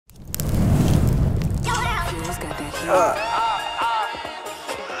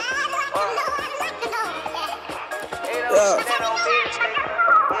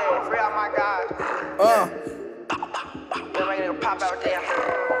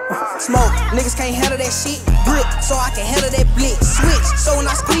Smoke, niggas can't handle that shit. Grip, so I can handle that blitz. Switch, so when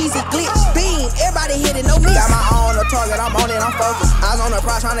I squeeze it, glitch. Beam, everybody hit it, no miss. Got my eye on the target, I'm on it, I'm focused. Eyes on the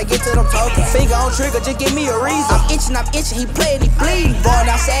prize, tryna get to them tokens. Finger on trigger, just give me a reason. I'm itching, he playing, he bleeding. Going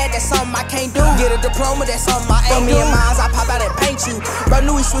outside, that's something I can't do. Get a diploma, that's something I ain't do. For me and mines, I pop out and paint you. Bro,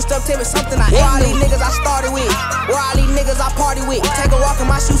 knew he switched up, tell me something I ain't. Where all these niggas I started with? Where all these niggas I party with? Take a walk in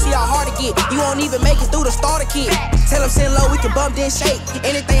my shoes, see how hard it get. You won't even make it through the starter kit. Tell him send low, we can bump then shake.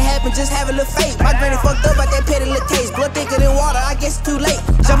 Anything happen, just have a little faith. My granny fucked up about that petty little case. Blood thicker than water, I guess it's too late.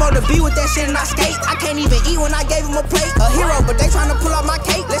 Jump on the beat with that shit and I skate. I can't even eat when I gave him a plate. A hero, but they tryna pull out my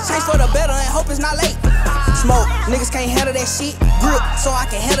cake. Let's change for the better and hope it's not late. Smoke, niggas can't handle that shit. Grip, so I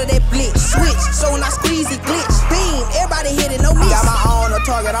can handle that blitz. Switch, so when I squeeze it, glitch. Beam, everybody hit it, no miss. Got my eye on the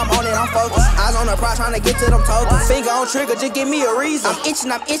target, I'm on it, I'm focused. Eyes on the prize, tryna get to them tokens. Finger on trigger, just give me a reason.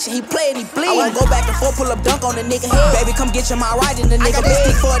 I'm itching, he playing, he bleed. I won't go back and forth, pull up dunk on the nigga head. Baby, come get your mind right in the nigga. I got that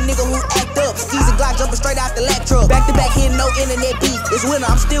stick for a nigga who act up. Easy Glock jumping straight out the lap truck. Back to back hitting no internet beef. It's winter,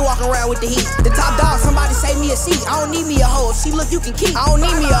 I'm still walking around with the heat. The top dog, somebody save me a seat. I don't need me a hoe, if she look, you can keep. I don't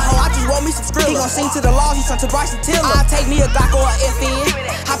need me a hoe, I just want me some skrilla. He gon' sing to the laws, he turn to Bryson Tiller. I'll take me a Glock or a FN.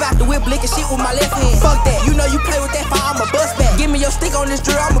 Hop out the whip, licking shit with my left hand. Fuck that, you know you play with that fire, I'ma bust back. Give me your stick on this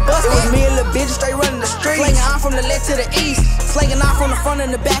drill, I'ma bust that. It was me and Lil' bitch straight running the street. Slinging on from the left to the east. Slinging on from the front and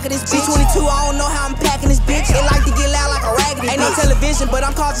the back of this bitch. 22, I don't know how I'm packing this bitch. It like to get loud like a raggedy. Ain't no television, but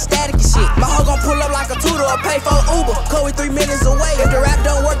I'm causing static and shit. My hoe gon' pull up like a tutor or pay for Uber. Cause we 3 minutes away. If the rap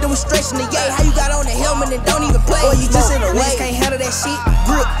don't work, then we stretching the yay. How you got on the helmet and don't even play? Or you just in the way. Niggas can't handle that shit.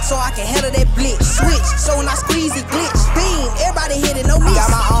 Grip, so I can handle that blitz. Switch, so when I squeeze it, glitch. Beam, everybody hit it, no miss. Got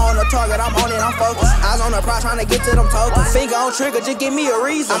my eye on the target, I'm on it, I'm focused. Eyes on the prize, tryna get to them tokens. Finger on trigger, just give me a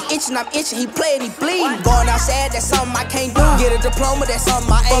reason. I'm itching, he playing, he bleeding. Going outside, that's something I can't do. Get a diploma, that's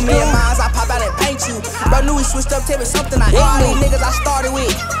something I ain't do. For me and mines, I pop out and paint you. Bro, knew he switched up, tell me something I ain't do. Where all these niggas I started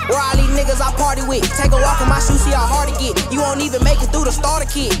with? Where all these niggas I party with? Take a walk in my shoes, see how hard it get. You won't even make it through the starter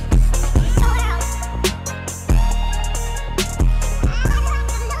kit.